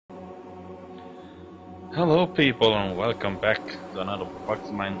Hello people and welcome back to another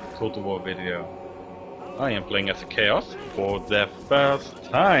Fox.Mind Total War video. I am playing as a Chaos for the first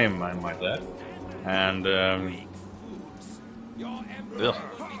time, I might add. And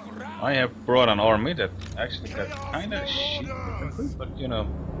I have brought an army that actually got kinda shit infantry, but you know,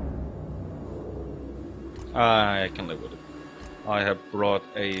 I can live with it. I have brought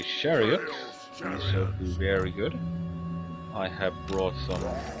a chariot, which should be very good. I have brought some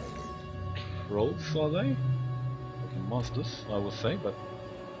trolls, are they? Fucking monsters, I would say, but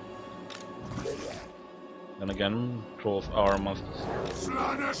then again, trolls are monsters.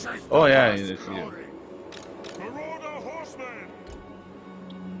 Oh yeah, it's you. Maurauder horsemen.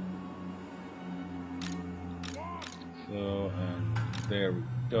 So, and there we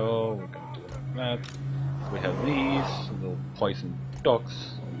go, we're gonna do that. We have these, little poison dogs,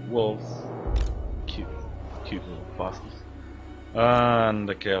 wolves, cute little bastards. And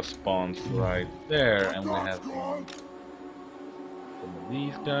the chaos spawns right there, and we have some of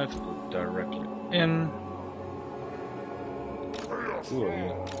these guys put directly in. Who are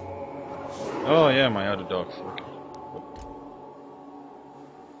you? Oh yeah, my other dogs. Okay.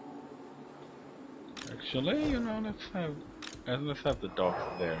 Actually, you know, let's have the dogs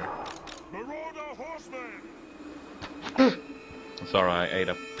there. Maurauder horsemen. Sorry, I ate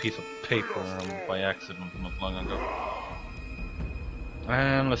a piece of paper by accident not long ago.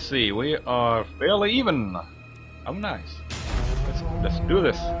 And let's see, we are fairly even. Oh, nice. Let's do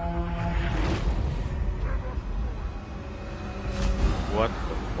this. What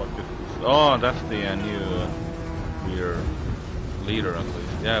the fuck is this? Oh, that's the new your leader at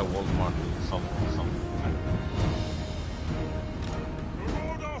least. Yeah, Walmart something.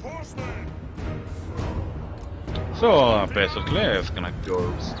 Maurauder horsemen. So basically, it's gonna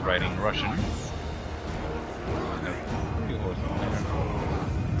go straight in Russian.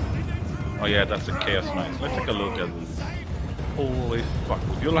 Oh yeah, that's a Chaos Knight. Let's take a look at these. Holy fuck,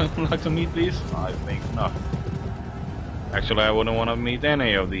 would you like to meet these? I think not. Actually, I wouldn't want to meet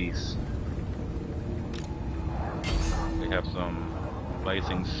any of these. We have some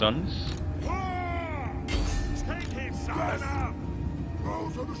blazing suns. Take him, son.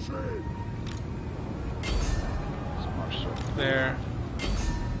 Some more swords there.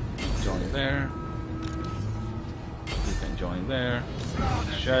 Join there. You can join there.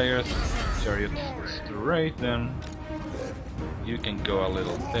 Chariots straight then. You can go a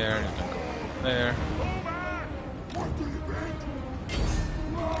little there, you can go a little there.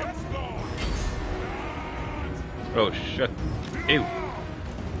 Oh shit. Ew.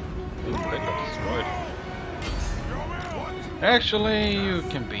 Ooh, they got destroyed. Actually, you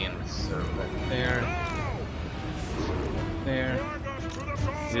can be in reserve right there. There.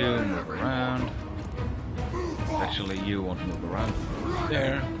 You move around. Actually, you won't move around.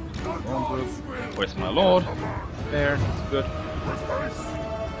 There. One group. Where's my lord? There. That's good.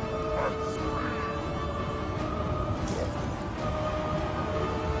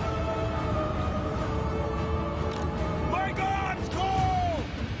 My God's call!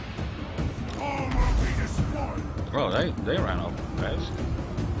 Oh, they ran off fast.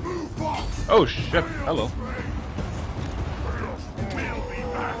 Oh shit! Hello. We'll be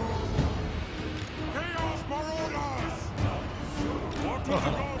back. Chaos Marauders! What do the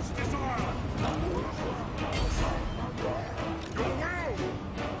gods desire? Your will!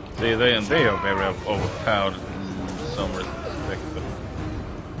 See, they are very overpowered in some respect, but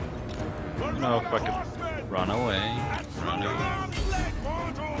you know, if I could run away.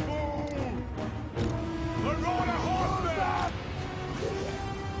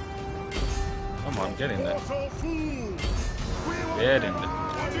 Come on, get in there. Get in there.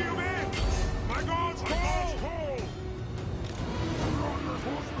 What do you mean? My God's call!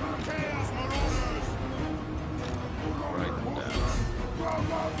 Chaos Marauders! Right down.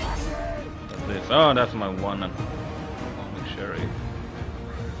 What's this? Oh, that's my one and only sherry.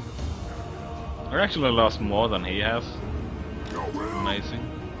 I actually lost more than he has. Amazing.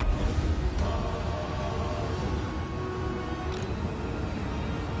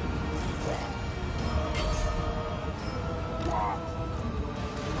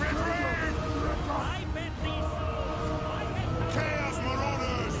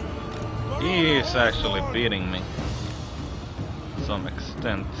 He is actually beating me to some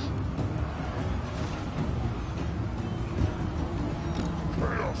extent.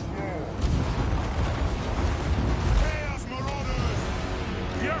 Chaos Marauders!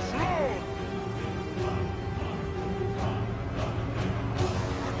 Yes, Lord!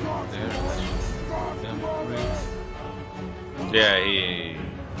 There. Yeah,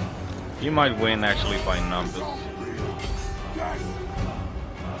 he might win actually by numbers.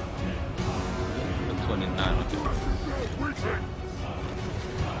 29. Okay.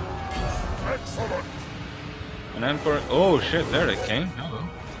 Excellent. And then for oh shit, there they came. Hello.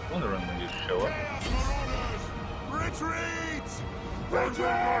 Wondering when you show up. Retreat! They do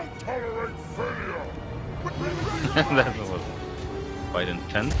not tolerate failure. That was quite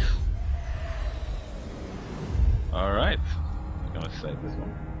intense. Alright. I'm gonna save this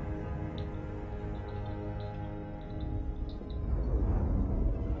one.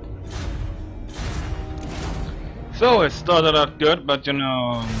 So it started out good, but you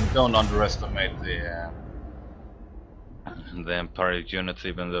know, don't underestimate the Empire units,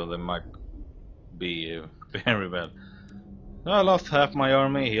 even though they might be very bad. I lost half my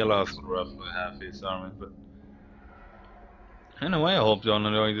army, he lost roughly half his army, but anyway, I hope you all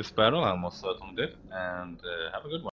enjoyed this battle. I most certainly did, and have a good one.